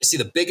See,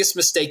 the biggest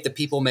mistake that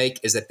people make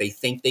is that they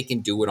think they can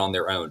do it on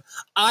their own.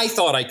 I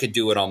thought I could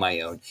do it on my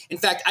own. In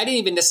fact, I didn't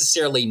even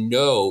necessarily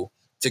know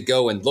to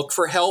go and look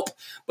for help.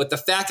 But the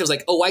fact was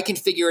like, oh, I can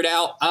figure it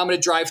out. I'm going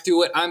to drive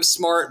through it. I'm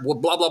smart,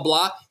 blah, blah,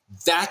 blah.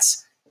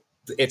 It's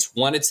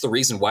the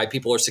reason why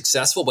people are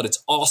successful, but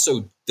it's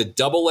also the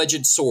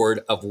double-edged sword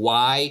of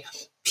why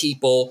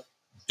people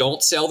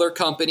don't sell their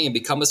company and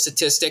become a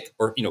statistic,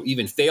 or,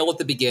 even fail at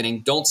the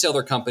beginning, don't sell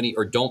their company,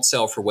 or don't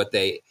sell for what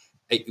they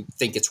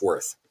think it's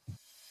worth.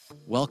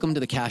 Welcome to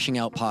the Cashing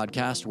Out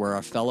podcast, where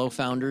our fellow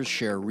founders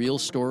share real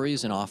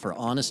stories and offer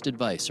honest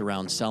advice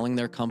around selling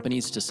their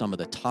companies to some of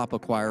the top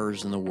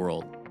acquirers in the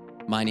world.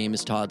 My name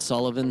is Todd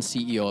Sullivan,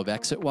 CEO of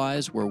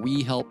ExitWise, where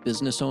we help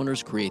business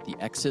owners create the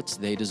exits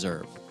they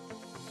deserve.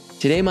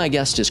 Today, my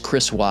guest is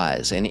Chris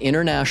Wise, an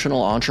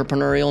international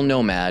entrepreneurial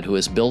nomad who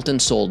has built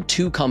and sold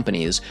 2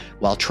 companies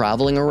while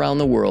traveling around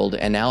the world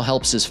and now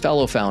helps his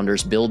fellow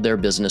founders build their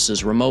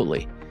businesses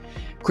remotely.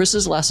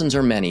 Chris's lessons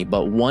are many,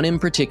 but one in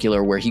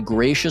particular where he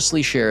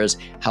graciously shares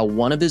how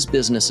one of his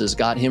businesses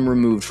got him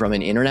removed from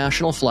an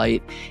international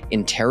flight,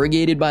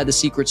 interrogated by the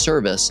Secret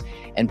Service,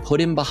 and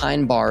put him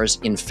behind bars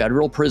in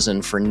federal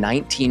prison for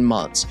 19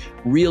 months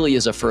really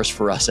is a first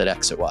for us at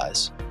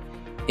ExitWise.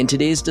 In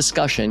today's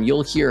discussion,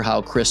 you'll hear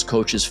how Chris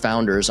coaches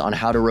founders on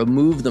how to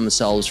remove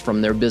themselves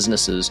from their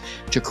businesses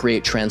to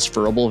create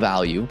transferable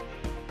value,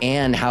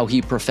 and how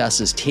he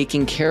professes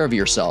taking care of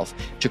yourself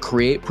to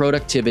create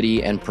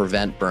productivity and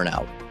prevent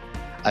burnout.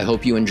 I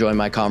hope you enjoy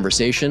my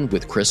conversation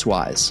with Chris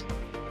Wise.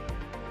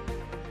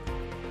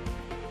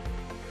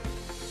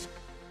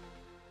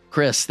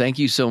 Chris, thank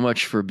you so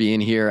much for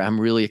being here.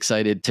 I'm really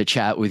excited to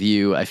chat with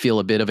you. I feel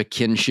a bit of a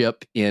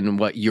kinship in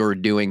what you're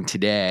doing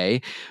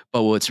today,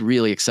 but what's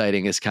really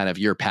exciting is kind of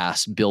your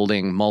past,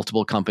 building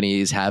multiple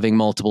companies, having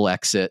multiple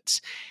exits,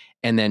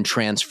 and then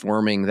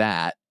transforming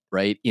that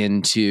right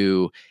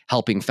into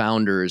helping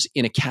founders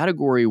in a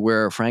category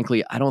where,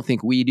 frankly, I don't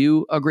think we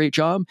do a great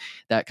job.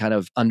 That kind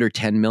of under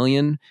 10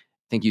 million,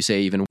 I think you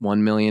say even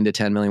 1 million to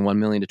 10 million, 1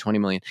 million to 20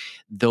 million.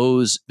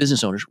 Those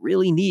business owners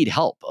really need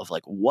help of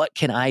like, what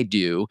can I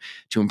do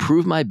to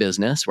improve my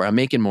business where I'm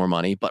making more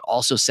money, but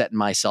also setting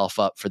myself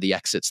up for the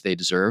exits they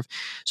deserve.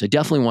 So I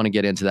definitely want to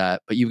get into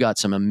that, but you've got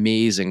some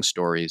amazing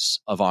stories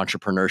of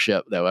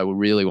entrepreneurship that I would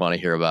really want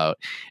to hear about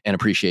and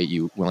appreciate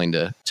you willing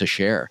to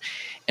share.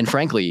 And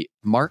frankly,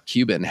 Mark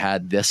Cuban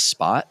had this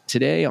spot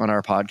today on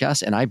our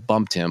podcast, and I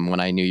bumped him when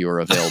I knew you were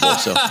available.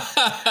 So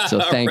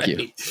thank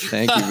you.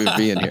 Thank you for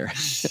being here.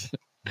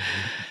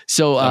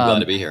 So I'm glad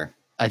to be here.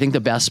 I think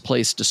the best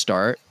place to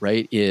start,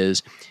 right,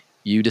 is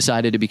you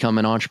decided to become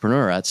an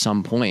entrepreneur at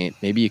some point.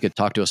 Maybe you could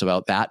talk to us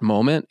about that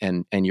moment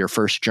and your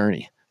first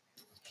journey.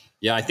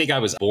 Yeah, I think I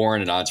was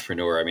born an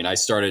entrepreneur. I mean, I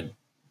started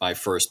my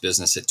first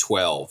business at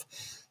 12,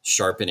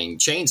 sharpening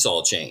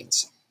chainsaw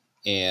chains.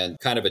 And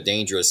kind of a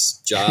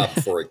dangerous job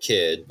for a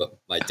kid, but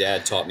my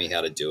dad taught me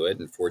how to do it.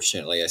 And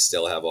fortunately, I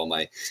still have all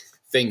my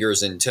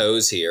fingers and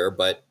toes here,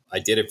 but I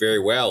did it very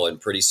well.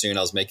 And pretty soon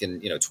I was making,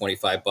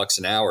 $25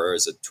 an hour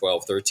as a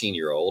 12,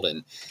 13-year-old.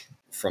 And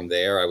from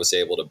there, I was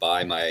able to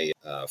buy my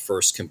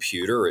first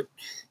computer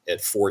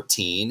at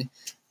 14.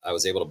 I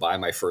was able to buy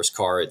my first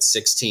car at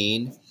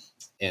 16.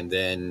 And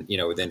then,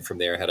 then from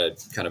there I had a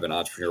kind of an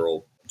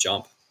entrepreneurial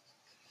jump.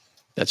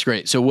 That's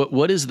great. So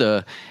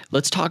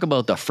let's talk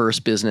about the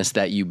first business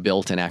that you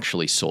built and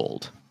actually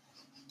sold.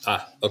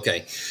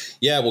 Okay.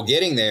 Yeah. Well,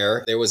 getting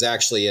there was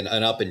actually an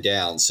up and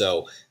down.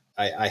 So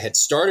I had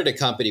started a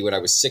company when I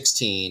was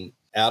 16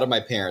 out of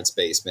my parents'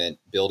 basement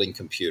building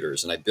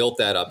computers. And I built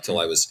that up till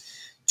I was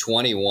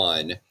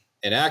 21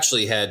 and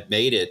actually had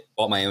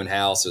bought my own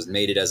house,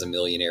 made it as a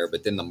millionaire,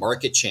 but then the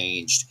market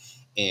changed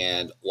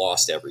and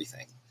lost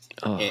everything.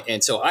 Oh.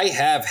 And so I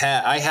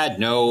had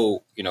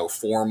no,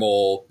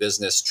 formal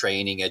business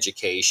training,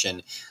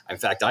 education. In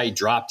fact, I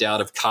dropped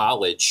out of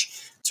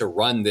college to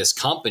run this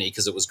company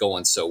because it was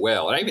going so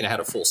well. And I even had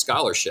a full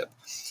scholarship.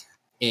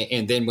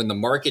 And then when the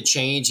market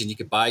changed and you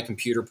could buy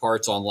computer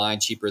parts online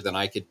cheaper than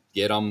I could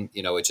get them,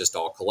 it just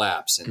all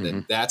collapsed. And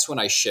then that's when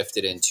I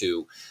shifted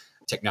into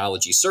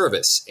technology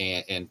service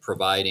and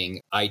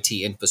providing IT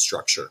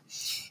infrastructure.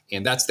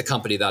 And that's the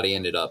company that I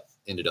ended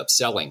up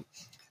selling.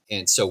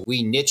 And so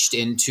we niched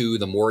into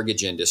the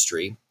mortgage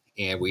industry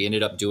and we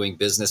ended up doing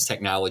business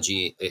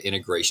technology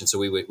integration. So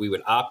we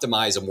would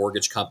optimize a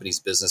mortgage company's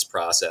business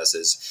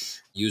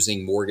processes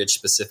using mortgage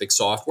specific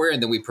software.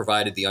 And then we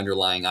provided the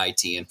underlying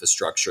IT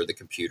infrastructure, the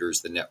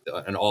computers, the net,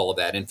 and all of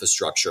that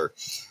infrastructure.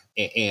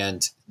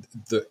 And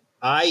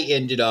I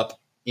ended up,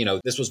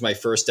 this was my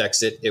first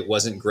exit. It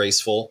wasn't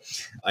graceful.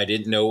 I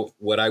didn't know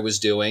what I was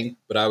doing,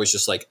 but I was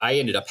just like, I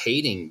ended up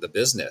hating the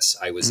business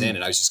I was in.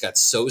 And I just got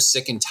so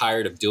sick and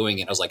tired of doing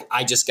it. I was like,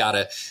 I just got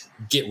to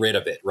get rid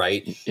of it.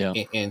 Right. Yeah.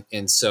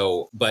 And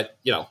so, but,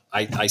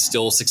 I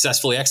still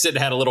successfully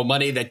exited, had a little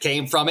money that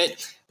came from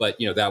it. But,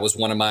 that was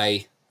one of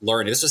my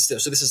learning. This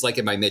is like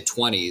in my mid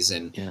 20s.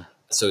 And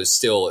so it's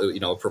still,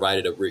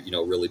 provided a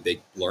really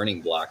big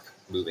learning block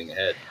moving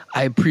ahead.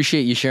 I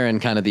appreciate you sharing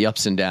kind of the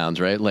ups and downs,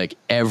 right? Like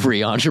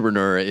every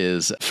entrepreneur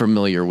is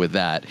familiar with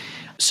that.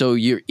 So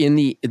you're in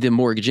the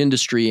mortgage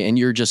industry and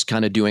you're just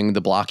kind of doing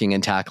the blocking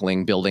and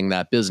tackling, building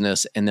that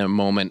business. And then a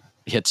moment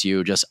hits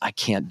you, just, I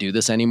can't do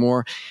this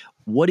anymore.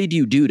 What did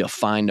you do to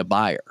find a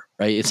buyer,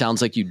 right? It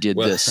sounds like you did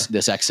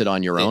this exit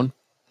on your own.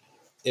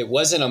 It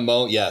wasn't a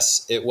moment.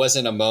 Yes, it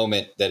wasn't a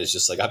moment that is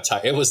just like, I'm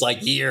tired. It was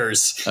like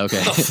years.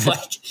 Okay.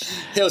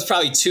 It was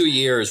probably 2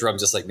 years where I'm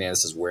just like, man,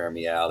 this is wearing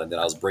me out. And then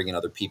I was bringing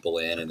other people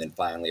in. And then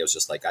finally I was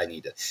just like, I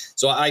need to.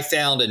 So I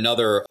found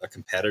a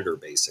competitor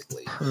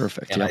basically.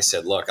 Perfect. And I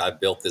said, look, I've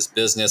built this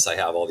business. I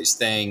have all these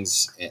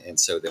things. And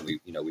so then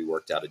we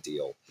worked out a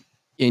deal.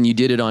 And you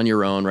did it on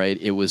your own, right?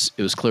 It was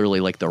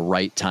clearly like the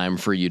right time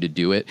for you to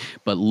do it.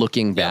 But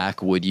looking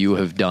back, would you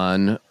have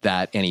done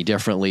that any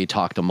differently?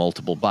 Talked to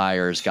multiple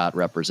buyers, got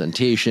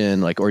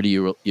representation, like, or do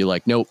you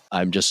like, nope,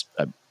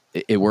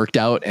 it worked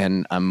out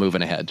and I'm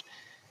moving ahead.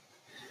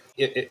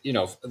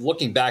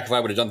 Looking back, if I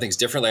would have done things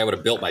differently, I would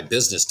have built my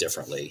business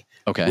differently,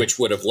 which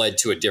would have led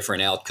to a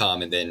different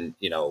outcome. And then,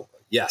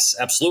 yes,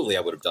 absolutely,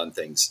 I would have done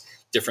things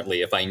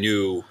differently if I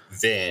knew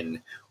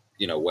then,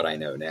 what I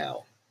know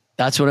now.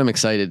 That's what I'm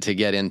excited to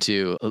get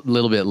into a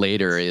little bit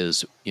later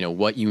is,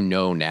 what you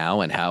know now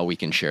and how we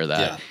can share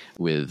that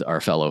with our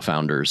fellow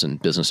founders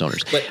and business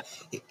owners. But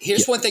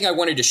here's one thing I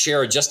wanted to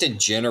share just in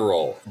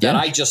general that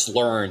I just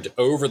learned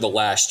over the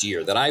last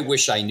year that I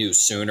wish I knew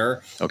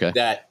sooner. Okay.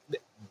 That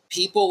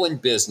people in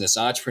business,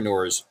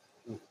 entrepreneurs,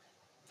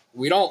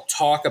 we don't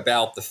talk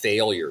about the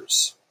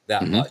failures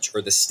that much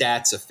or the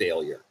stats of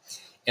failure.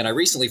 And I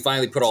recently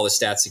finally put all the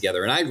stats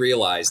together and I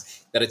realized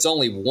that it's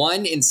only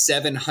 1 in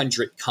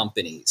 700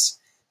 companies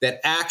that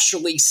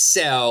actually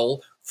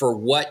sell for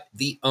what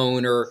the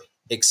owner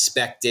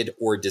expected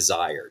or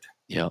desired.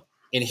 Yeah.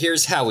 And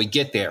here's how we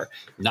get there.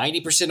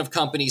 90% of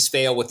companies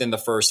fail within the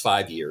first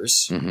 5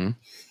 years. Mm-hmm.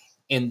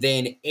 And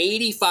then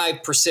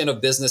 85% of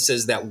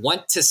businesses that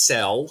want to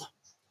sell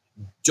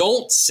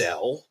don't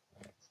sell.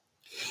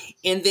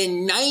 And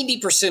then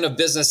 90% of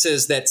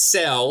businesses that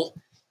sell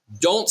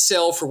don't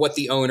sell for what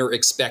the owner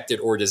expected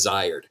or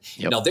desired.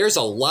 Yep. Now, there's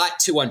a lot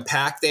to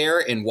unpack there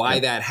and why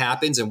that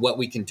happens and what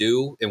we can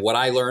do and what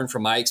I learned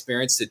from my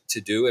experience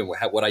to do and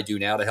what I do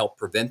now to help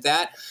prevent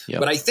that. Yep.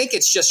 But I think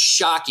it's just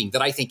shocking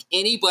that I think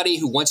anybody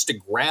who wants to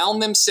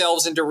ground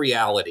themselves into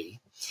reality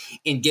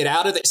and get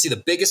out of it. See, the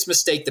biggest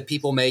mistake that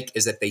people make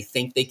is that they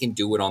think they can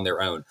do it on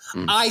their own.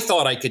 I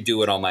thought I could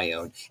do it on my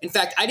own. In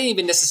fact, I didn't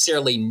even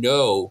necessarily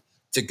know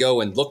to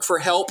go and look for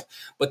help.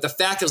 But the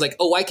fact is like,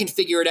 oh, I can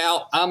figure it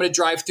out. I'm going to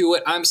drive through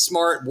it. I'm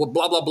smart,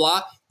 blah, blah,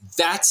 blah.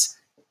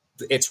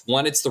 It's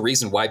the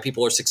reason why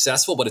people are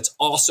successful, but it's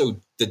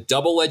also the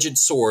double-edged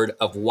sword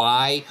of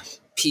why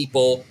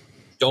people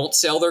don't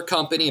sell their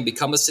company and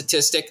become a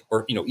statistic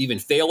or, even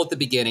fail at the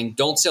beginning,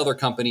 don't sell their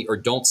company or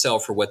don't sell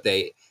for what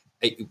they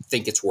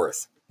think it's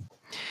worth.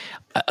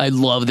 I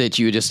love that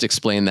you just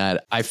explained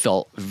that. I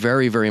felt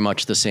very, very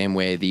much the same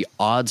way. The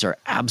odds are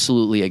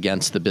absolutely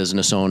against the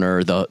business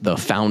owner, the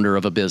founder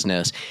of a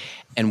business.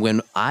 And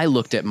when I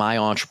looked at my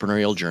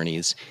entrepreneurial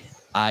journeys,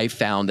 I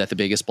found that the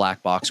biggest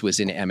black box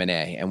was in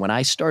M&A. And when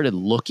I started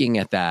looking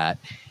at that,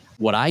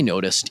 what I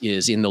noticed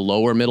is in the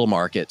lower middle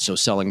market, so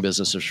selling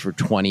businesses for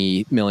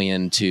 20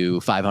 million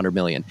to 500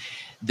 million,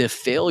 the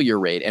failure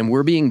rate, and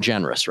we're being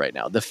generous right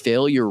now, the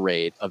failure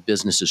rate of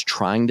businesses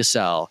trying to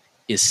sell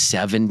is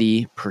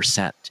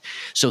 70%.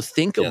 So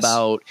think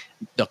about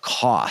the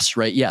cost,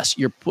 right? Yes,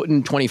 you're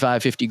putting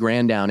 25, 50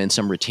 grand down in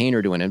some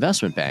retainer to an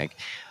investment bank,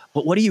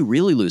 but what are you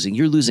really losing?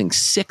 You're losing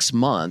 6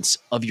 months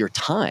of your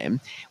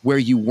time where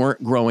you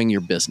weren't growing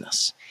your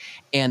business.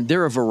 And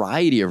there are a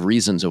variety of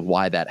reasons of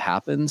why that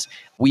happens.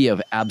 We have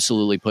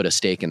absolutely put a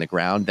stake in the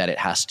ground that it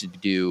has to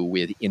do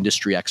with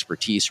industry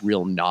expertise,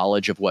 real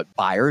knowledge of what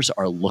buyers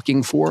are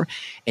looking for.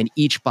 And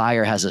each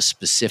buyer has a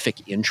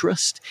specific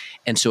interest.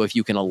 And so if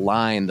you can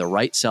align the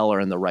right seller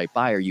and the right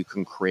buyer, you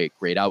can create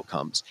great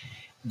outcomes.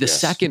 The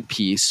second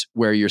piece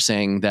where you're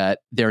saying that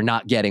they're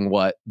not getting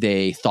what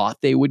they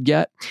thought they would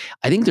get,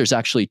 I think there's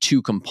actually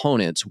 2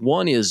 components.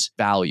 One is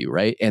value,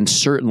 right? And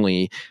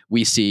certainly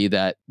we see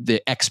that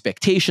the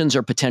expectations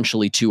are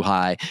potentially too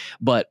high,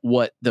 but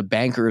what the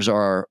bankers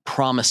are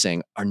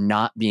promising are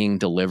not being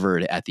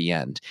delivered at the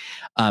end.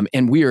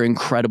 And we are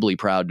incredibly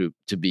proud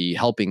to be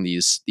helping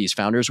these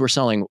founders. We're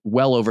selling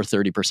well over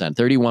 30%,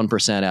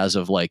 31% as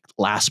of like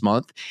last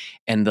month.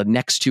 And the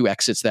next 2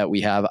 exits that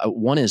we have,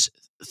 one is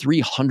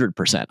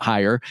 300%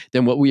 higher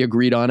than what we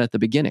agreed on at the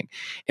beginning.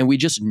 And we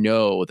just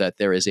know that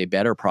there is a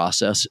better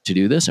process to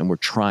do this and we're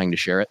trying to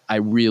share it. I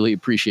really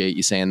appreciate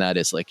you saying that.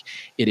 It's like,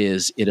 it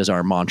is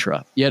our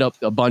mantra. You had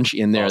a bunch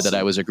in there that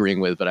I was agreeing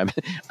with, but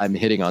I'm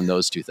hitting on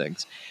those 2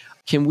 things.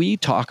 Can we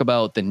talk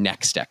about the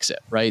next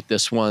exit, right?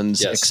 This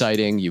one's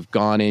exciting. You've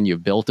gone in,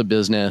 you've built a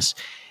business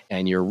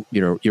and you're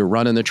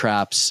running the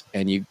traps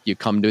and you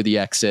come to the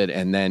exit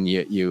and then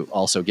you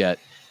also get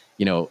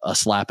a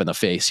slap in the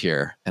face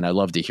here. And I'd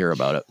love to hear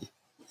about it.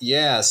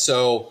 Yeah.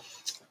 So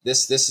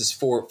This is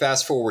for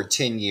fast forward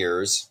 10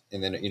 years.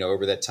 And then,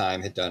 over that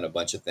time had done a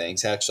bunch of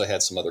things. Actually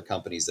had some other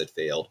companies that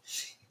failed.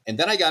 And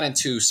then I got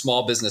into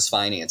small business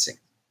financing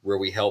where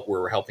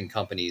we're helping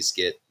companies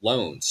get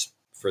loans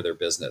for their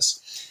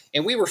business.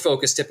 And we were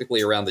focused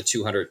typically around the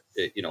 $100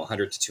 to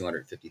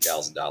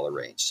 $250,000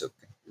 range. So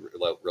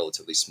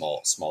relatively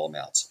small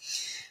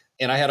amounts.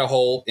 And I had a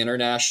whole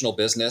international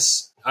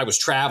business. I was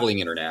traveling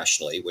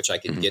internationally, which I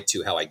can get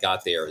to how I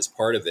got there as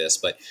part of this,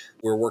 but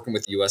we're working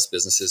with U.S.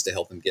 businesses to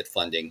help them get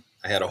funding.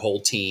 I had a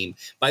whole team.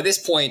 By this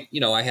point,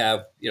 I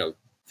have,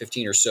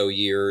 15 or so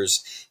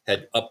years,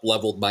 had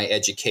up-leveled my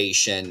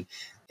education.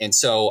 And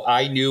so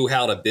I knew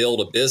how to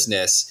build a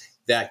business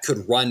that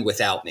could run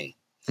without me.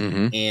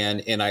 Mm-hmm.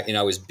 And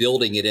I was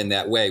building it in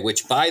that way,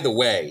 which, by the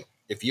way,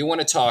 if you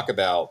want to talk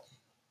about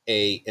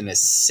an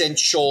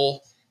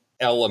essential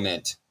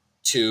element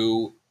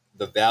to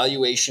the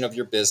valuation of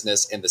your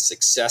business and the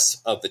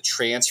success of the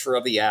transfer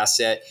of the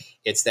asset,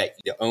 it's that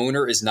the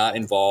owner is not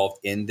involved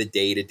in the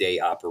day-to-day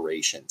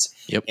operations.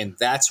 Yep. And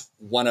that's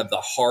one of the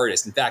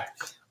hardest. In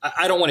fact,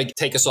 I don't want to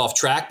take us off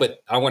track,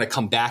 but I want to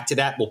come back to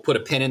that. We'll put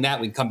a pin in that.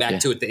 We can come back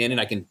to it at the end and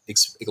I can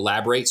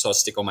elaborate. So I'll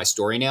stick on my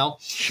story now.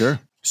 Sure.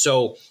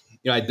 So,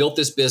 I built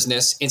this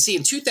business, and see,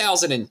 in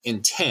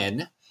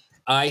 2010,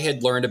 I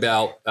had learned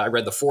I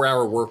read the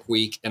 4-Hour Work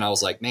Week, and I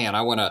was like, man,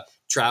 I want to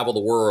travel the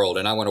world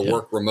and I want to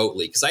work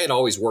remotely because I had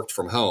always worked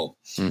from home.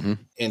 Mm-hmm.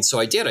 And so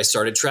I did. I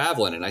started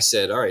traveling and I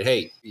said, all right,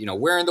 hey,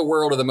 where in the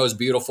world are the most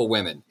beautiful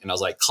women? And I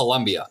was like,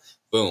 Colombia.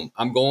 Boom.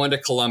 I'm going to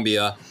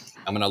Colombia.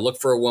 I'm going to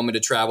look for a woman to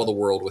travel the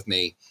world with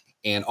me.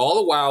 And all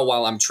the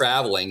while I'm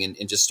traveling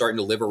and just starting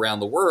to live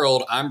around the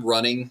world, I'm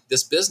running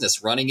this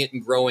business, running it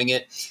and growing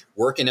it,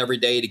 working every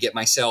day to get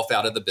myself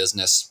out of the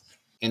business.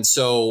 And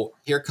so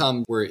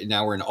we're in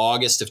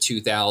August of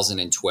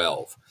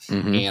 2012.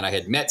 Mm-hmm. And I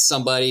had met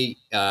somebody,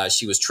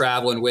 she was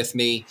traveling with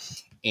me.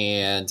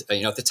 And,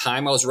 at the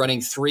time I was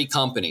running 3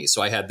 companies.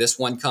 So I had this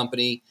one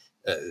company,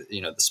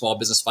 the small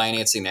business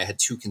financing. I had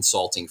 2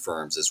 consulting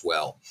firms as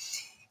well.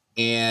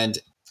 And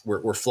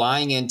we're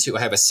flying I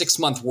have a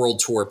 6-month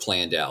world tour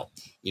planned out.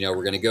 We're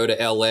going to go to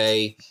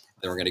LA,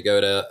 then we're going to go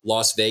to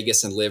Las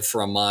Vegas and live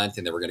for a month.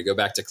 And then we're going to go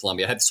back to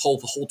Colombia. I had this whole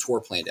tour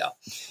planned out.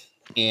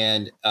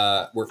 And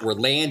we're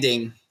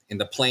landing and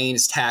the plane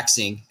is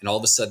taxiing and all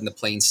of a sudden the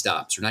plane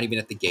stops. We're not even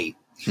at the gate.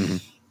 Mm-hmm.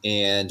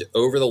 And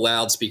over the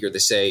loudspeaker, they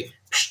say,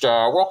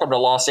 welcome to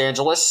Los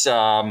Angeles.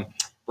 We're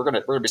going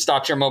to be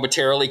stopped here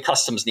momentarily.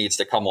 Customs needs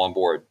to come on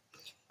board.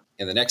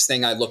 And the next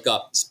thing I look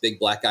up, this big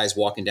black guy's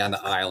walking down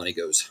the aisle and he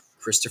goes,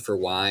 Christopher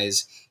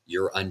Wise,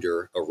 you're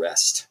under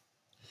arrest.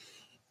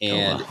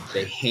 And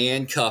they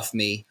handcuff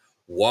me,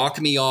 walk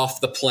me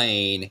off the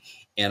plane,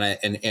 and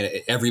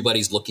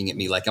everybody's looking at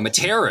me like I'm a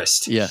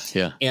terrorist. Yeah.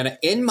 And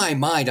in my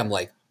mind, I'm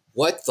like,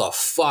 what the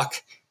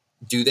fuck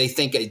do they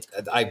think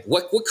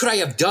what could I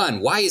have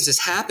done? Why is this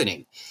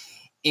happening?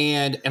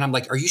 And I'm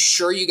like, are you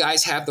sure you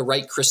guys have the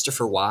right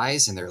Christopher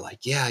Wise? And they're like,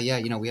 yeah,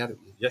 we have it.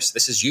 Yes,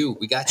 this is you.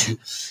 We got you.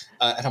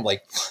 And I'm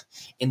like,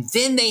 and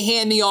then they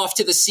hand me off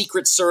to the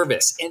Secret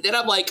Service. And then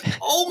I'm like,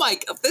 oh my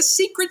God, the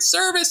Secret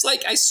Service.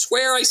 Like, I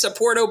swear I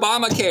support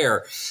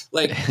Obamacare.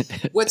 Like,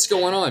 what's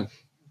going on?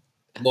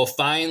 Well,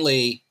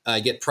 finally, I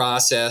get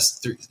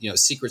processed through,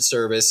 Secret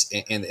Service.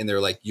 And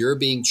they're like, you're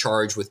being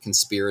charged with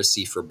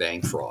conspiracy for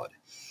bank fraud.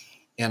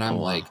 And I'm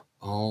like,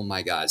 oh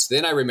my God. So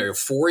then I remember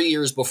 4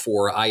 years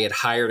before I had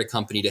hired a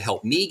company to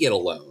help me get a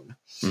loan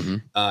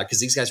because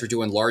these guys were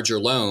doing larger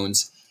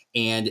loans.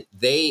 And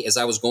as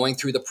I was going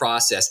through the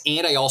process,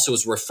 and I also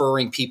was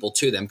referring people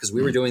to them because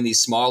we were doing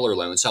these smaller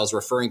loans. So I was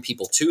referring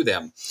people to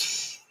them.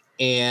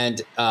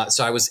 And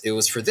so it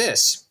was for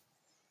this.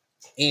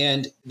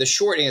 And the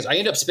short answer, I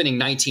ended up spending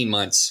 19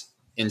 months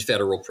in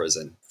federal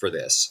prison for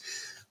this.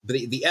 But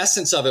the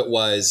essence of it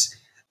was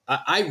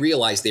I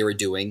realized they were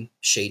doing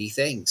shady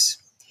things.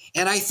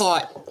 And I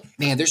thought,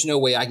 man, there's no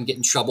way I can get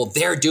in trouble.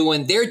 They're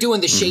doing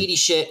the shady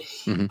shit.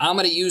 Mm-hmm. I'm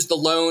going to use the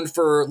loan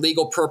for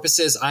legal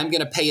purposes. I'm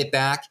going to pay it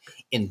back.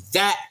 And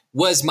that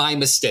was my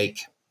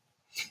mistake.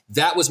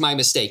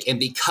 And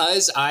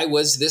because I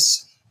was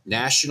this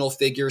national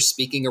figure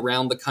speaking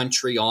around the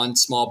country on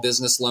small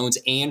business loans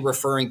and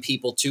referring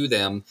people to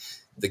them,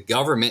 the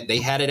government, they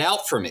had it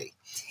out for me.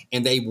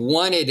 And they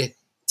wanted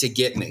to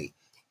get me.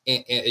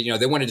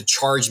 And they wanted to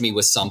charge me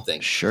with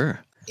something. Sure.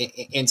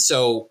 And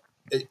so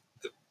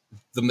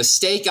the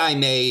mistake I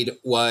made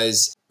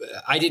was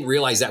I didn't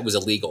realize that was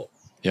illegal,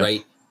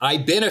 right? I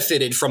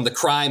benefited from the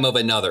crime of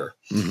another.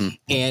 Mm-hmm.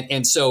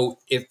 And so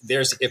if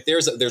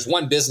there's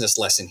one business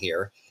lesson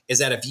here is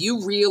that if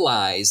you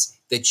realize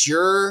that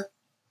you're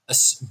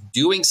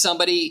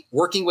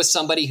working with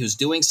somebody who's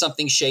doing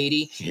something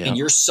shady and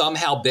you're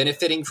somehow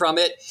benefiting from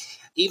it,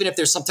 even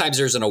if sometimes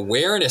there's an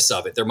awareness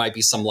of it, there might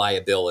be some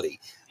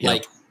liability.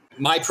 Like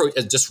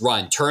just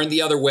turn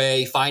the other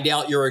way, find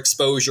out your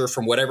exposure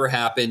from whatever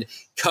happened,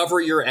 cover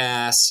your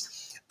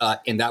ass.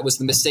 And that was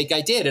the mistake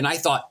I did. And I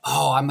thought,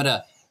 I'm going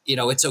to,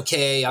 it's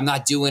okay. I'm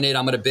not doing it.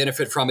 I'm going to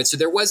benefit from it. So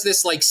there was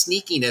this like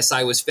sneakiness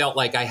I felt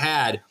like I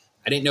had.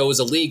 I didn't know it was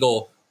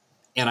illegal.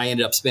 And I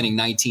ended up spending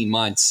 19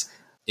 months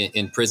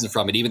in prison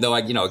from it, even though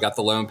I got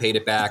the loan, paid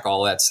it back,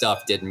 all that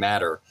stuff didn't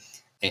matter.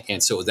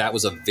 And so that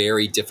was a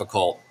very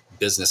difficult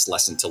business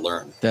lesson to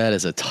learn. That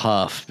is a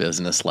tough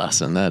business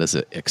lesson. That is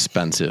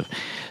expensive.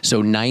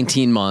 So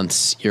 19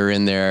 months, you're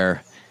in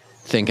there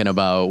thinking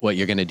about what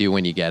you're going to do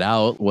when you get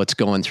out. What's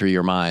going through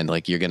your mind?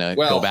 Like, you're going to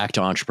go back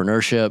to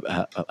entrepreneurship?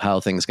 How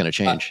are things going to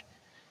change?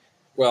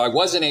 Well, I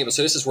wasn't able.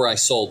 So this is where I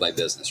sold my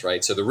business,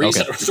 right? So the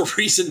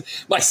reason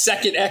my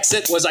second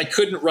exit was I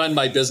couldn't run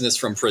my business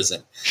from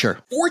prison. Sure.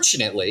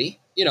 Fortunately,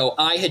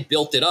 I had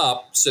built it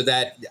up so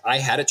that I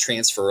had a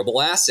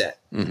transferable asset.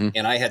 Mm-hmm.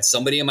 And I had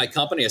somebody in my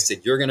company. I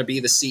said, you're going to be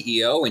the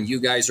CEO and you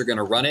guys are going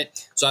to run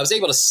it. So I was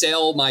able to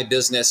sell my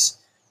business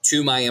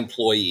to my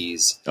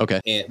employees. Okay.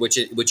 And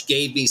which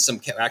gave me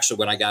some, actually,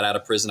 when I got out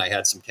of prison, I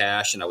had some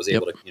cash and I was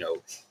able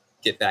to,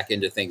 get back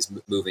into things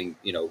moving,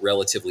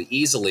 relatively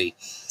easily.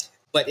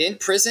 But in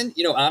prison,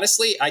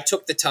 honestly, I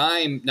took the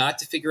time not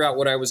to figure out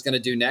what I was going to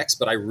do next,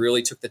 but I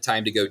really took the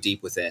time to go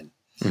deep within.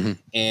 Mm-hmm.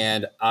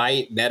 And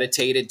I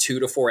meditated 2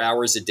 to 4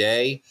 hours a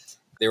day.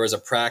 There was a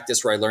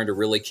practice where I learned to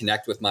really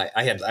connect with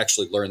I had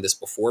actually learned this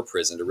before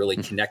prison, to really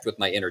connect with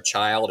my inner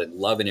child and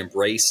love and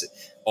embrace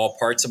all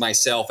parts of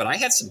myself. And I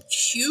had some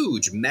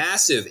huge,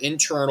 massive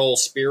internal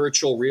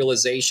spiritual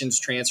realizations,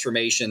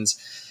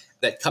 transformations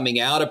that coming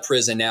out of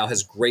prison now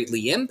has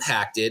greatly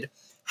impacted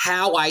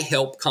how I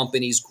help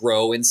companies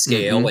grow and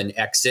scale and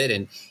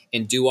exit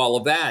and do all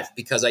of that.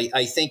 Because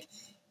I think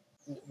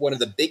one of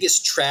the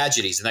biggest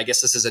tragedies, and I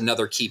guess this is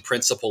another key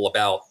principle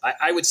about,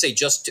 I would say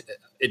just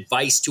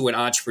advice to an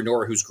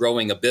entrepreneur who's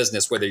growing a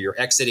business, whether you're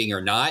exiting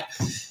or not,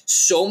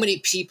 so many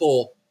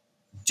people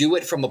do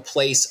it from a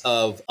place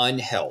of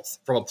unhealth,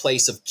 from a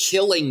place of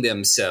killing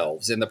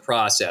themselves in the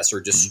process,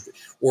 or just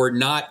or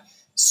not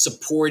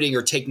supporting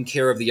or taking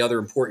care of the other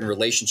important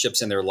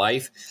relationships in their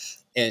life.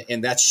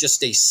 And that's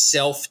just a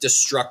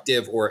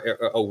self-destructive or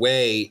a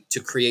way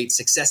to create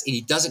success. And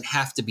it doesn't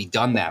have to be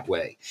done that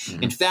way.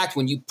 Mm-hmm. In fact,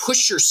 when you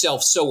push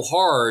yourself so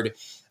hard,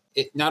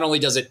 it not only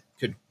does it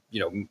could,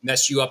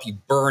 mess you up, you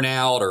burn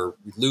out or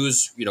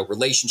lose,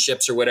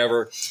 relationships or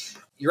whatever,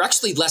 you're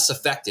actually less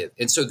effective.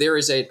 And so there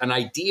is an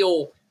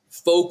ideal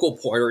focal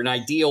point or an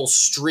ideal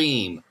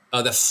stream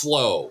of the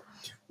flow,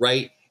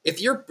 right?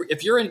 If you're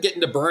getting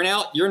to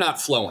burnout, you're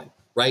not flowing,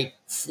 right?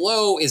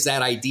 Flow is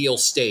that ideal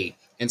state.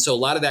 And so a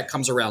lot of that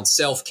comes around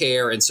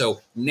self-care. And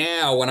so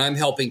now when I'm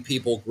helping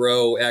people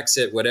grow,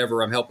 exit,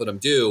 whatever I'm helping them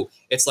do,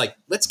 it's like,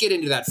 let's get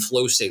into that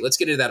flow state. Let's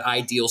get into that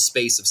ideal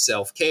space of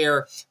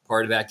self-care.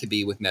 Part of that could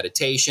be with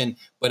meditation.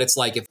 But it's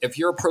like, if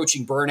you're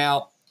approaching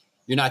burnout,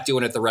 you're not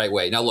doing it the right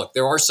way. Now, look,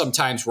 there are some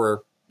times where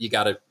you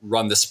got to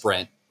run the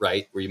sprint,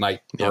 right? Where you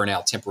might burn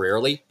out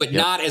temporarily, but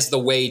not as the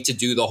way to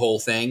do the whole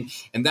thing.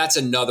 And that's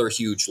another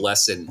huge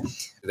lesson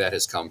that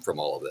has come from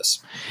all of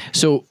this.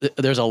 So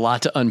there's a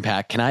lot to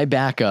unpack. Can I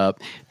back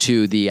up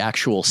to the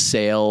actual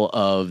sale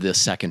of the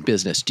second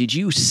business? Did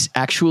you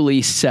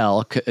actually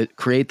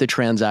create the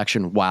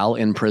transaction while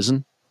in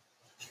prison?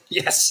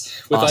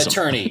 Yes, with an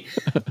attorney.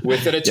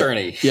 With an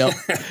attorney. Yep.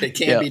 It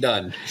can't be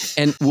done.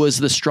 And was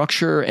the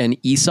structure an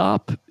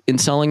ESOP in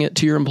selling it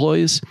to your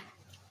employees?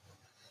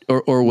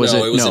 Or was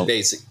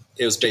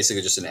it was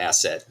basically just an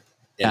asset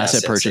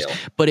purchase, sale.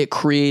 But it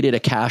created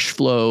a cash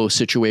flow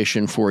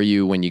situation for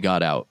you when you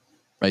got out,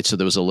 right? So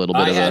there was a little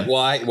bit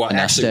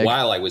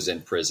while I was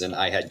in prison,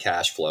 I had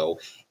cash flow,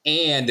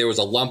 and there was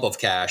a lump of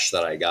cash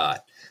that I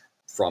got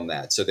from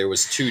that. So there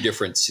was 2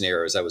 different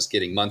scenarios. I was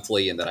getting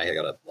monthly, and then I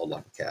got a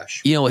lump of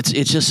cash.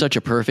 It's just such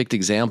a perfect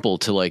example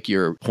to like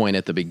your point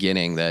at the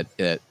beginning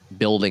that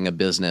building a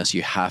business,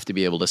 you have to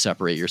be able to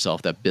separate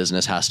yourself. That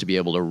business has to be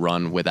able to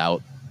run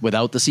without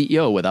the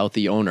CEO, without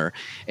the owner.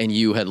 And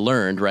you had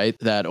learned, right,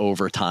 that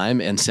over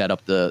time and set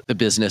up the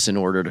business in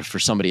order for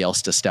somebody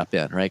else to step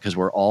in, right? Because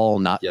we're all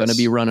not going to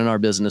be running our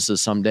businesses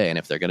someday. And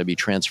if they're going to be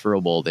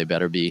transferable, they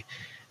better be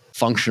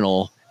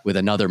functional with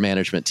another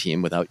management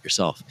team without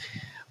yourself.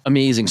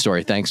 Amazing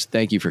story.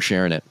 Thank you for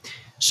sharing it.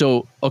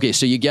 So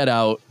you get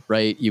out,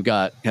 right? You've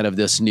got kind of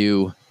this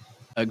new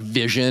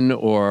vision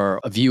or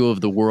a view of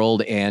the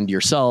world and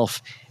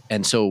yourself.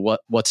 And so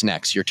what's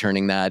next? You're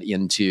turning that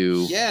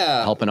into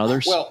helping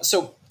others? Well,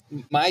 so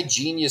my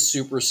genius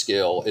super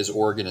skill is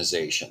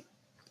organization.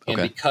 And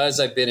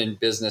because I've been in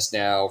business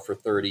now for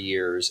 30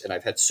 years and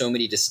I've had so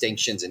many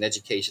distinctions in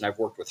education, I've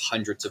worked with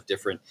hundreds of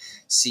different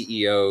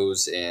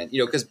CEOs. And,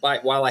 because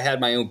while I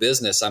had my own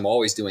business, I'm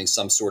always doing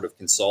some sort of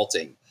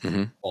consulting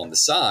on the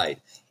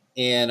side.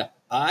 And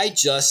I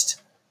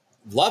just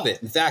love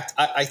it. In fact,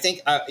 I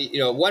think, at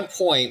one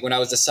point when I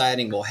was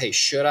deciding, well, hey,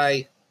 should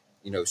I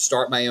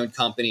start my own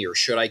company or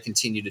should I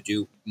continue to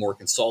do more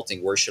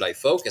consulting? Where should I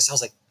focus? I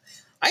was like,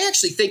 I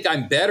actually think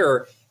I'm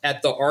better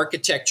at the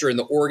architecture and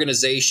the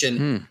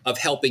organization of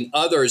helping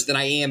others than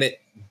I am at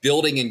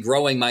building and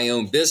growing my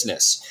own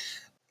business.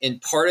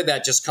 And part of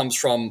that just comes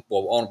from,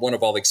 one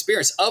of all the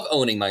experience of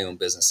owning my own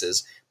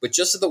businesses, but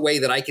just the way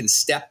that I can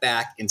step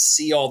back and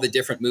see all the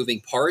different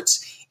moving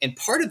parts. And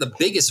part of the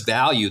biggest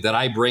value that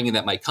I bring and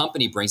that my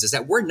company brings is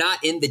that we're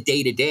not in the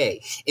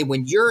day-to-day. And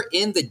when you're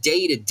in the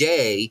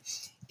day-to-day,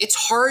 it's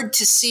hard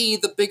to see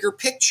the bigger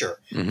picture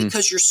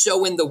because you're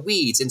so in the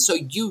weeds. And so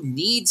you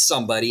need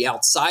somebody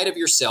outside of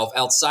yourself,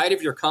 outside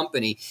of your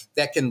company,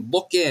 that can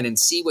look in and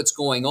see what's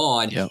going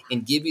on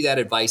and give you that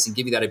advice and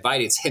give you that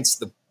advice. Hence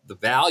the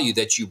value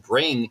that you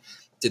bring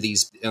to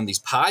these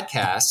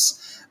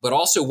podcasts, but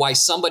also why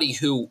somebody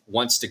who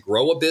wants to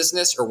grow a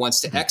business or wants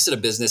to exit a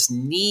business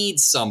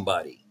needs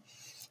somebody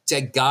to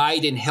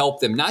guide and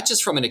help them, not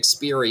just from an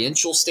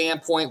experiential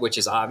standpoint, which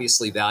is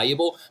obviously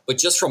valuable, but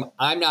just from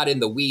I'm not in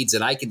the weeds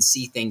and I can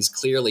see things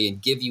clearly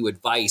and give you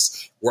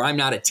advice where I'm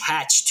not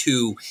attached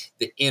to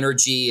the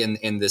energy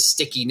and the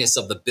stickiness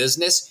of the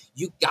business.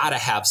 You got to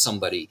have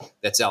somebody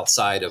that's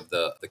outside of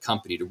the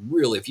company to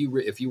really, if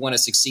you want to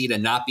succeed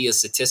and not be a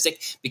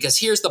statistic, because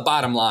here's the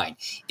bottom line.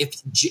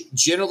 If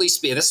generally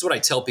speaking, this is what I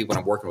tell people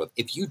when I'm working with,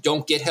 if you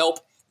don't get help,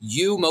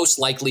 you most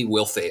likely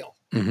will fail.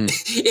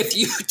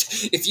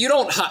 If you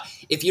don't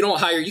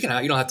hire, you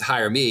don't have to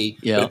hire me.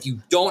 But if you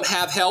don't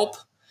have help,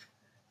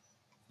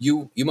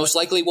 you most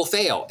likely will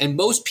fail. And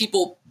most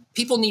people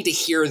need to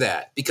hear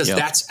that, because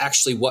that's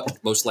actually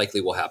what most likely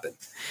will happen.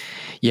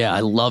 Yeah,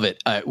 I love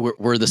it.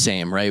 We're the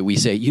same, right? We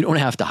say, you don't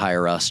have to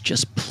hire us.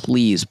 Just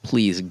please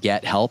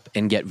get help,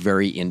 and get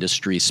very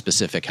industry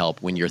specific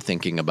help when you're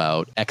thinking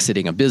about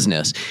exiting a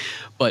business.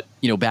 But,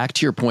 back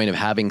to your point of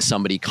having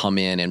somebody come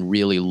in and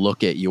really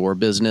look at your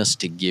business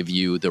to give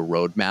you the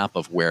roadmap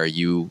of where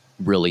you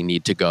really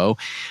need to go.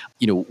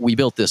 We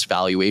built this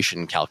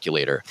valuation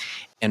calculator.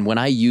 And when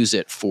I use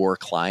it for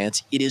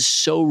clients, it is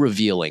so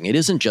revealing. It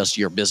isn't just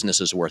your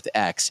business is worth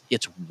X,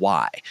 it's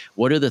Y.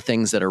 What are the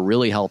things that are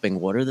really helping?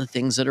 What are the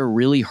things that are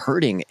really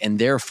hurting? And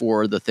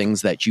therefore, the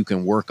things that you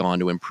can work on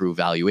to improve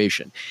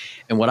valuation.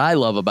 And what I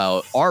love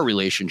about our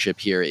relationship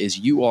here is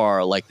you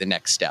are like the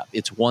next step.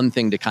 It's one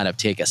thing to kind of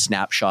take a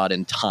snapshot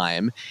in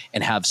time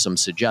and have some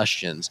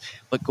suggestions,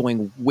 but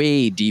going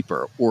way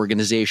deeper,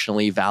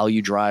 organizationally,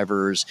 value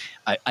drivers.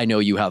 I know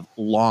you have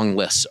long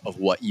lists of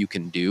what you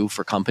can do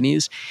for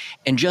companies.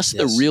 And just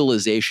the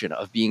realization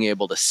of being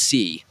able to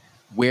see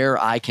where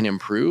I can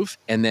improve,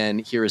 and then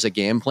here is a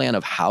game plan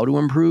of how to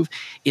improve,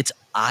 it's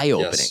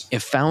eye-opening. Yes.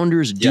 If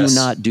founders do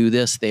not do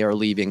this, they are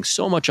leaving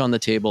so much on the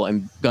table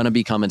and going to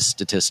become a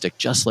statistic,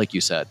 just like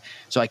you said.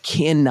 So I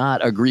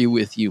cannot agree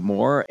with you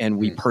more. And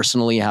we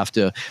personally have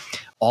to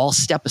all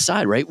step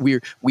aside, right?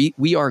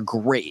 We are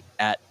great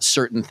at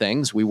certain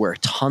things. We wear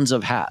tons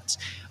of hats,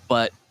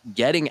 but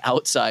getting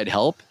outside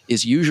help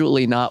is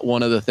usually not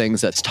one of the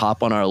things that's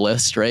top on our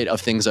list, right,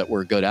 of things that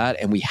we're good at,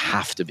 and we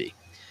have to be.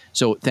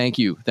 So thank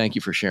you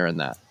for sharing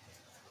that.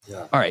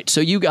 Yeah. All right, so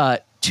you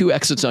got 2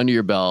 exits under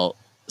your belt.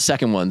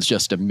 Second one's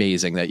just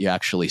amazing that you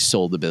actually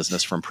sold the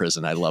business from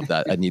prison. I love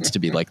that. That needs to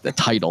be like the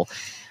title.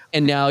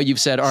 And now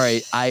you've said, all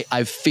right,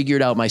 I've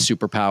figured out my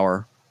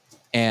superpower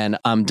and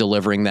I'm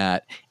delivering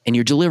that, and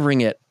you're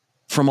delivering it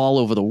from all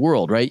over the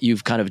world, right?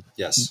 You've kind of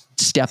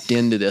stepped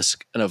into this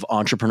kind of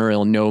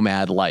entrepreneurial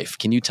nomad life.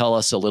 Can you tell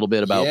us a little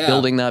bit about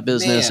building that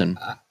business and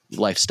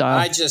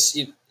lifestyle?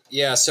 So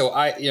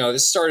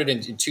this started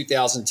in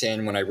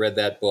 2010 when I read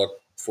that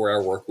book,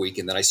 4-Hour Workweek,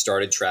 and then I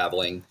started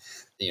traveling.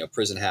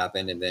 Prison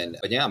happened, and then,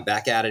 I'm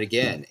back at it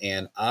again.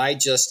 And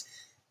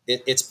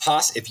it's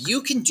possible if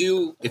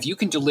you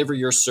can deliver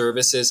your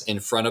services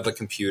in front of a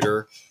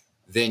computer,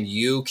 then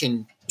you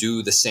can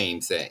do the same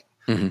thing.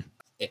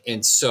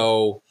 And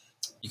so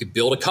you could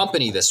build a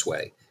company this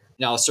way.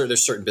 Now,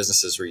 there's certain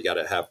businesses where you got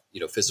to have,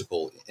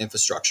 physical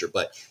infrastructure,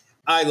 but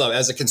I love,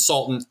 as a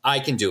consultant, I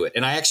can do it.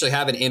 And I actually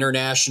have an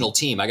international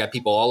team. I got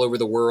people all over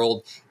the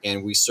world,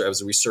 and we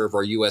serve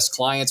our US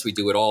clients. We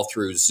do it all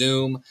through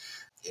Zoom.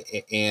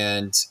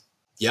 And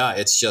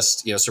it's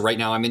just, so right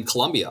now I'm in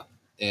Colombia.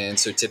 And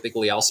so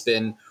typically I'll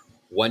spend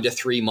 1 to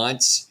 3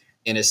 months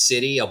in a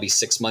city. I'll be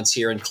 6 months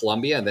here in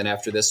Colombia. And then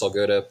after this, I'll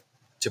go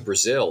to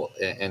Brazil.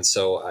 And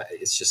so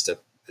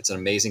it's an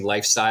amazing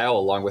lifestyle,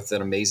 along with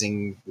an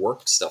amazing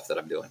work stuff that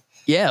I'm doing.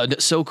 Yeah,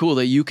 so cool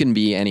that you can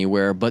be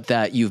anywhere, but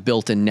that you've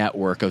built a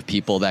network of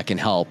people that can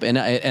help. And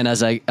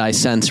as I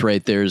sense,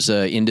 right, there's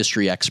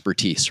industry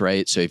expertise,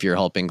 right? So if you're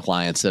helping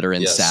clients that are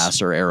in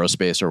SaaS or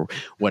aerospace or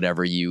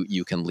whatever,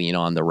 you can lean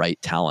on the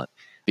right talent,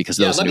 because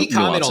those let me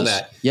comment on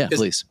that. Yeah,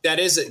 please. That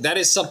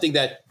is something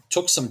that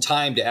took some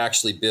time to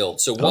actually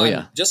build. So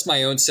just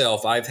my own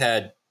self, I've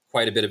had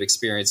quite a bit of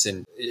experience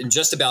in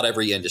just about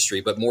every industry,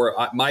 but more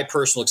my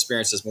personal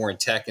experience is more in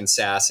tech and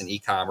SaaS and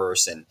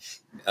e-commerce, and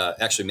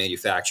actually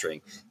manufacturing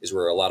is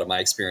where a lot of my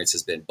experience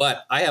has been.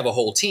 But I have a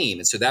whole team,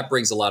 and so that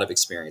brings a lot of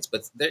experience.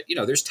 But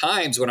there's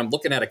times when I'm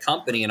looking at a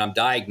company and I'm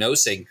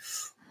diagnosing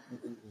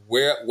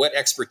what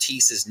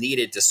expertise is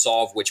needed to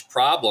solve which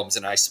problems,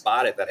 and I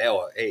spot it that,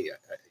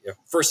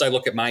 first I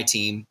look at my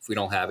team. If we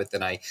don't have it,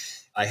 then I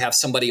have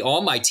somebody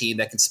on my team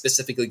that can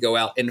specifically go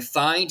out and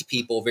find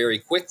people very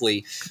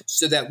quickly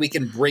so that we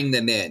can bring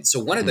them in. So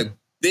one of the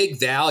big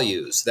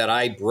values that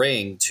I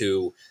bring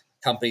to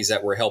companies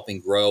that we're helping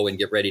grow and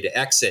get ready to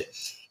exit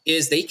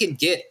is they can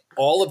get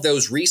all of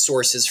those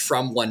resources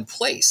from one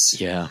place.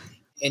 Yeah.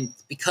 And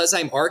because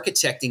I'm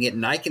architecting it,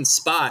 and I can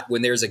spot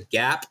when there's a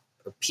gap,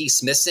 a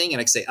piece missing, and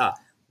I can say,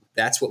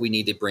 That's what we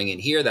need to bring in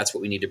here. That's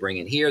what we need to bring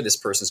in here. This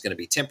person's going to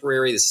be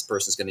temporary. This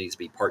person's going to need to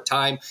be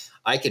part-time.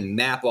 I can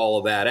map all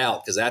of that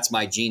out because that's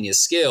my genius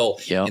skill.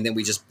 Yep. And then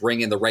we just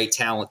bring in the right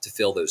talent to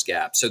fill those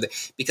gaps. So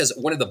because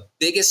one of the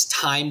biggest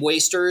time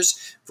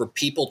wasters for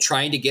people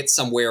trying to get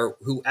somewhere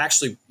who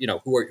actually,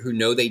 who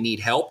know they need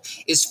help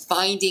is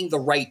finding the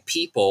right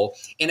people,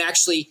 and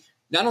actually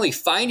not only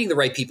finding the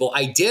right people,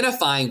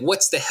 identifying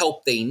what's the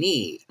help they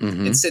need.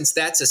 Mm-hmm. And since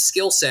that's a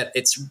skill set,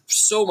 it's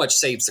so much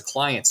saves the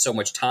client so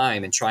much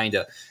time in trying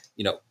to,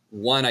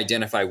 one,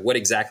 identify what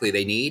exactly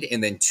they need,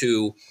 and then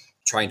two,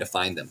 trying to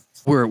find them.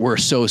 We're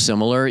so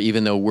similar,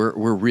 even though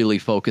we're really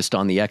focused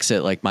on the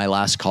exit. Like my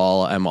last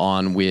call, I'm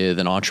on with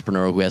an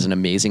entrepreneur who has an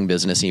amazing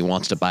business and he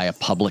wants to buy a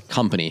public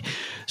company.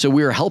 So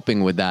we're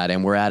helping with that.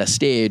 And we're at a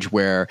stage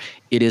where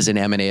it is an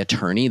M&A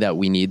attorney that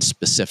we need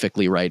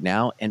specifically right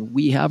now. And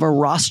we have a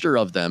roster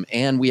of them.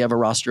 And we have a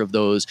roster of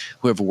those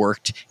who have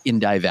worked in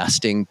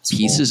divesting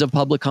pieces of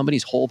public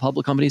companies, whole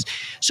public companies.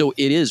 So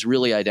it is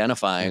really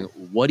identifying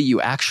what do you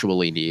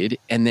actually need,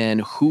 and then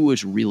who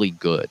is really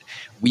good.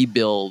 We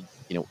build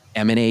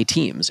M&A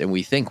teams, and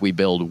we think we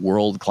build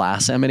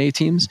world-class M&A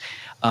teams.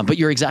 But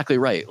you're exactly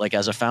right. Like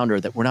as a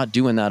founder, that we're not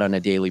doing that on a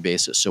daily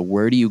basis. So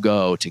where do you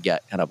go to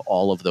get kind of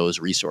all of those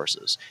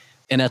resources?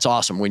 And that's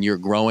awesome. When you're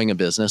growing a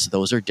business,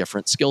 those are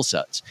different skill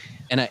sets.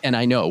 And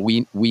I know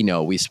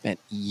we spent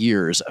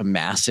years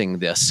amassing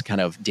this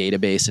kind of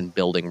database and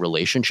building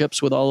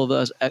relationships with all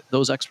of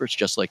those experts,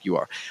 just like you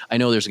are. I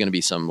know there's going to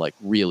be some like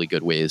really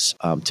good ways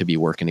to be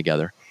working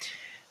together.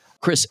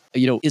 Chris,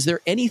 is there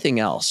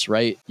anything else,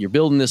 right? You're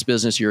building this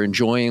business, you're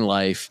enjoying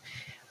life,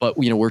 but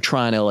we're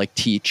trying to like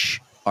teach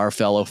our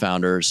fellow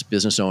founders,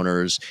 business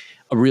owners,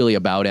 really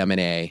about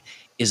M&A.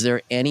 Is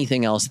there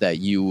anything else that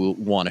you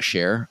want to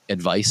share,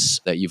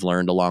 advice that you've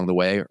learned along the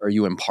way, or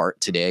you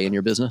impart today in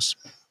your business?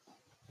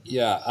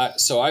 Yeah.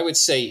 So I would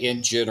say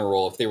in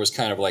general, if there was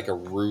kind of like a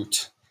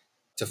route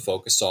to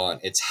focus on,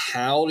 it's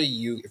how do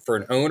you, for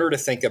an owner to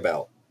think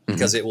about,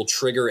 because it will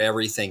trigger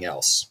everything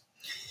else.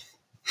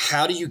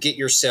 How do you get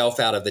yourself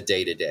out of the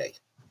day-to-day?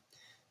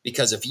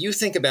 Because if you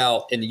think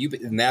about,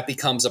 and that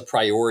becomes a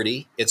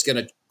priority, it's going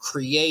to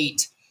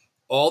create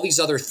all these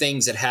other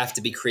things that have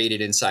to be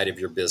created inside of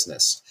your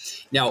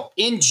business. Now,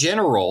 in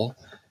general,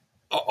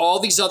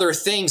 all these other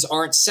things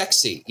aren't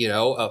sexy,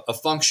 a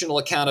functional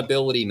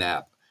accountability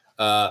map.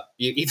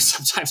 Even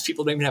sometimes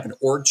people don't even have an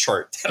org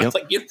chart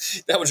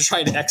that was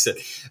trying to exit.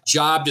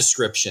 Job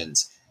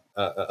descriptions,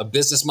 a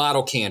business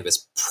model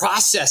canvas,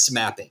 process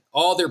mapping,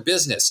 all their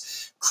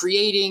business.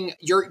 Creating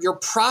your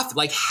profit.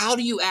 Like, how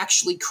do you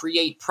actually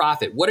create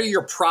profit? What are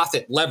your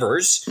profit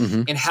levers?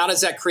 And how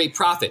does that create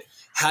profit?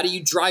 How do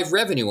you drive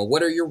revenue? And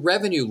what are your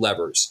revenue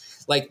levers?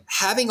 Like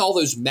having all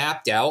those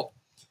mapped out.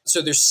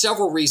 So there's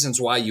several reasons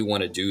why you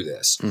want to do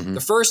this. The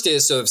first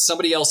is, so if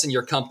somebody else in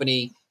your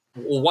company,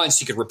 well,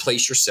 once you could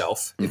replace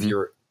yourself if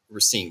we're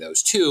seeing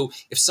those. Two,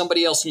 if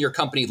somebody else in your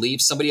company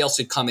leaves, somebody else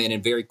would come in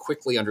and very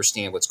quickly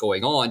understand what's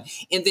going on.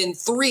 And then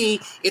three,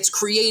 it's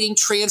creating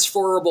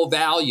transferable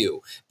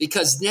value,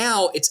 because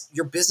now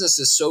your business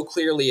is so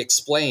clearly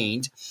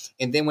explained.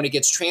 And then when it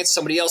gets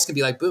somebody else can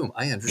be like, boom,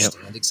 I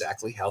understand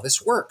exactly how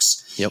this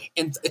works.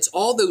 And it's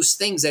all those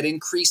things that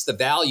increase the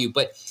value.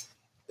 But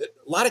a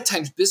lot of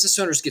times business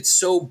owners get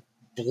so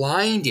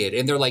blinded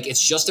and they're like,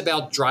 it's just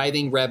about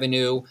driving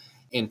revenue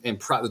and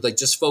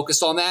just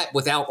focus on that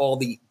without all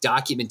the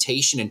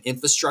documentation and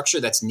infrastructure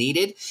that's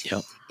needed.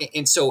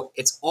 And so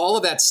it's all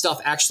of that stuff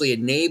actually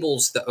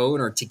enables the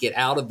owner to get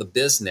out of the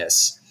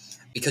business,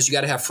 because you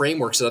got to have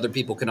frameworks that other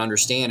people can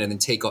understand and then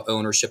take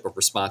ownership of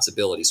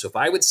responsibility. So if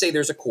I would say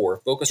there's a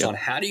core, focus on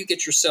how do you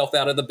get yourself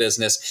out of the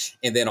business,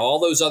 and then all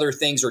those other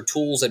things are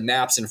tools and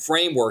maps and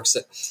frameworks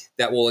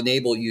that will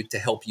enable you to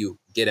help you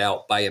get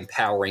out by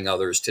empowering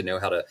others to know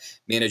how to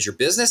manage your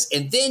business.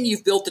 And then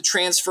you've built a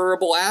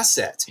transferable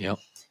asset.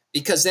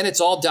 Because then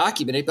it's all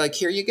documented. Like,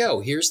 here you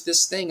go. Here's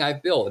this thing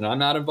I've built, and I'm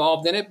not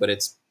involved in it, but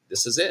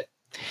this is it.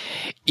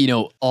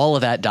 All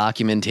of that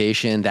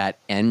documentation, that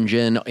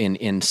engine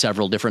in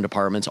several different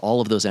departments,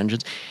 all of those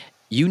engines,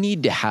 you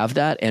need to have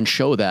that and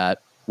show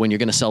that when you're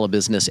going to sell a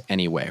business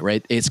anyway,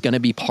 right? It's going to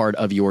be part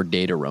of your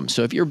data room.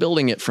 So if you're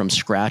building it from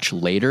scratch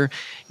later,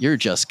 you're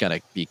just going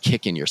to be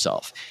kicking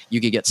yourself. You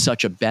could get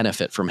such a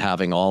benefit from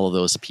having all of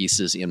those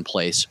pieces in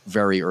place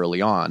very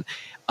early on.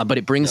 But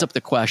it brings up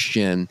the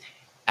question,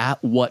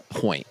 at what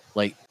point?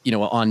 Like,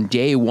 on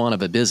day one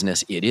of a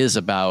business, it is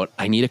about,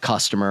 I need a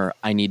customer,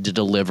 I need to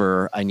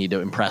deliver, I need to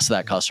impress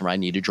that customer, I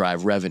need to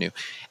drive revenue.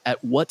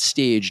 At what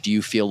stage do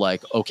you feel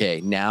like, okay,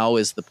 now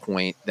is the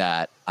point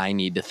that I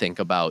need to think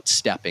about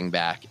stepping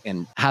back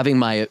and having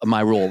my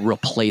role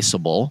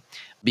replaceable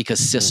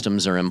because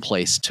systems are in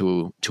place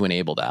to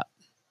enable that?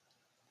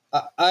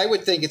 I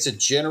would think it's a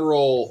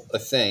general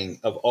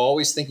thing of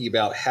always thinking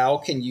about how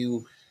can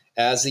you,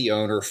 as the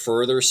owner,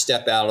 further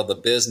step out of the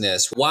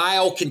business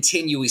while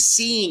continually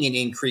seeing an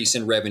increase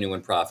in revenue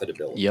and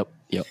profitability.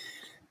 Yep.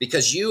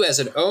 Because you as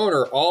an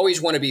owner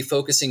always want to be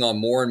focusing on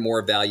more and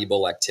more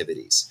valuable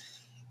activities.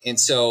 And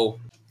so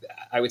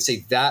I would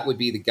say that would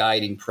be the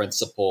guiding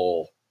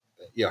principle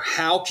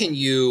how can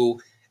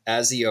you,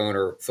 as the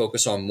owner,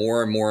 focus on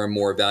more and more and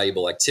more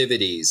valuable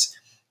activities?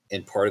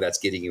 And part of that's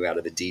getting you out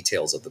of the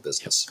details of the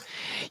business.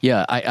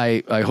 Yeah,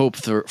 I hope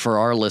for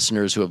our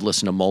listeners who have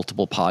listened to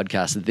multiple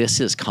podcasts, this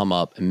has come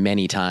up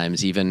many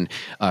times. Even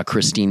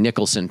Christine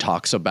Nicholson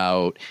talks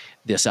about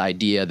this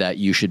idea that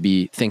you should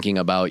be thinking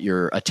about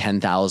you're a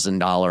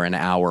 $10,000 an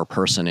hour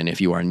person. And if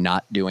you are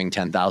not doing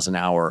 10,000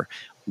 hour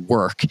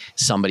work,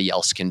 somebody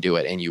else can do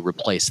it, and you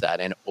replace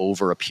that. And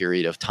over a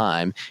period of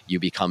time, you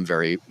become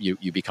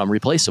you become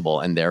replaceable,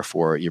 and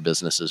therefore your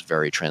business is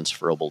very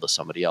transferable to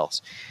somebody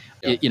else.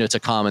 Yeah. It's a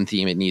common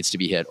theme. It needs to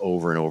be hit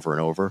over and over and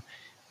over.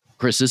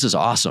 Chris, this is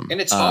awesome. And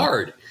it's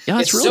hard.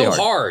 Yeah, it's really so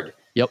hard.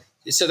 Yep.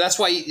 So that's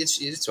why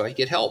it's why you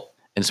get help.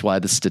 And it's why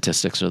the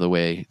statistics are the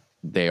way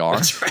they are.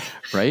 That's right.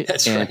 Right.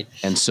 That's right.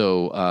 And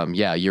so,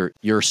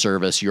 your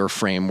service, your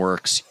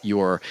frameworks,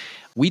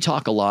 we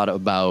talk a lot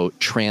about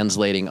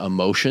translating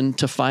emotion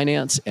to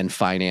finance and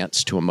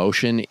finance to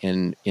emotion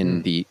in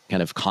the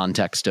kind of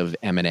context of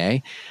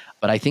M&A.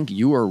 But I think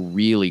you are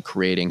really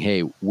creating,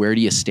 hey, where do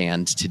you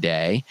stand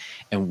today,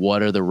 and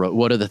what are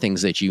the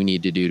things that you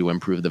need to do to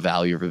improve the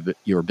value of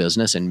your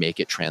business and make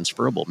it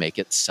transferable, make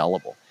it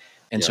sellable.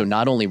 And so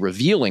not only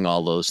revealing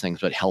all those things,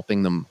 but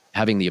helping them,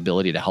 having the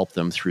ability to help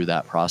them through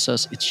that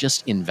process, it's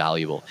just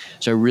invaluable.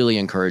 So I really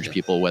encourage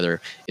people,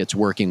 whether it's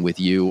working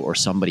with you or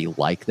somebody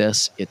like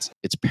this, it's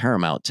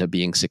paramount to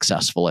being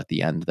successful at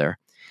the end there.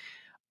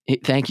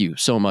 Thank you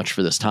so much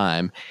for this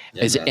time.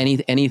 Yeah, Is there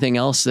anything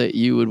else that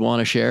you would want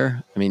to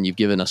share? I mean, you've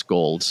given us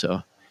gold,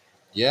 so.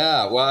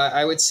 Yeah, well,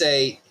 I would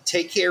say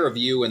take care of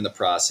you in the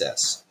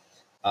process.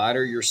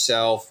 Honor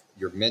yourself,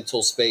 your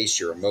mental space,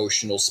 your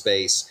emotional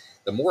space.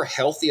 The more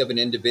healthy of an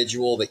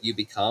individual that you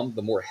become,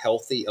 the more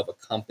healthy of a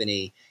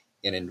company,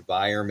 an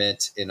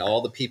environment, and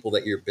all the people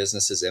that your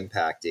business is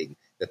impacting,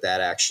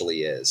 that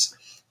actually is.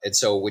 And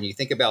so when you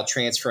think about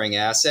transferring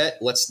asset,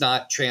 let's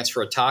not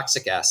transfer a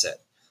toxic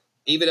asset.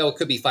 Even though it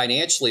could be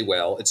financially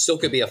well, it still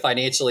could be a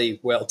financially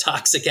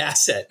toxic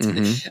asset.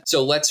 Mm-hmm.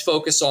 So let's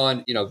focus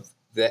on,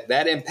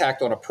 that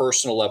impact on a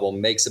personal level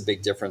makes a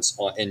big difference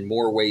in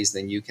more ways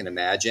than you can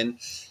imagine.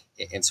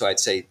 And so I'd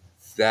say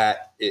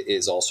that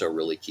is also a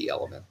really key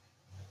element.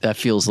 That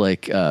feels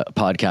like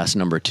podcast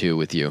number 2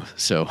 with you.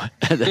 So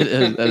that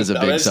is a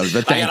big subject.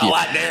 But thank you. I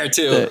got a lot there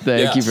too.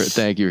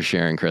 Thank you for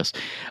sharing, Chris.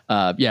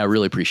 I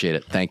really appreciate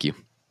it. Thank you.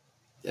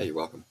 Yeah, you're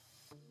welcome.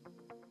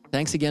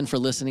 Thanks again for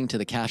listening to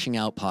the Cashing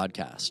Out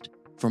podcast.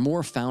 For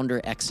more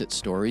founder exit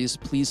stories,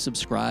 please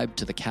subscribe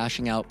to the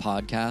Cashing Out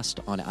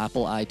podcast on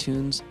Apple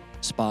iTunes,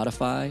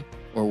 Spotify,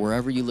 or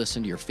wherever you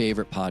listen to your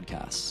favorite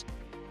podcasts.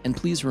 And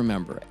please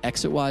remember,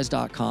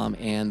 ExitWise.com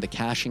and the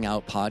Cashing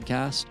Out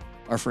podcast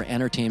are for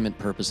entertainment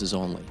purposes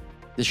only.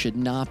 This should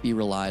not be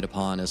relied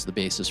upon as the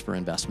basis for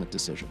investment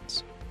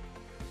decisions.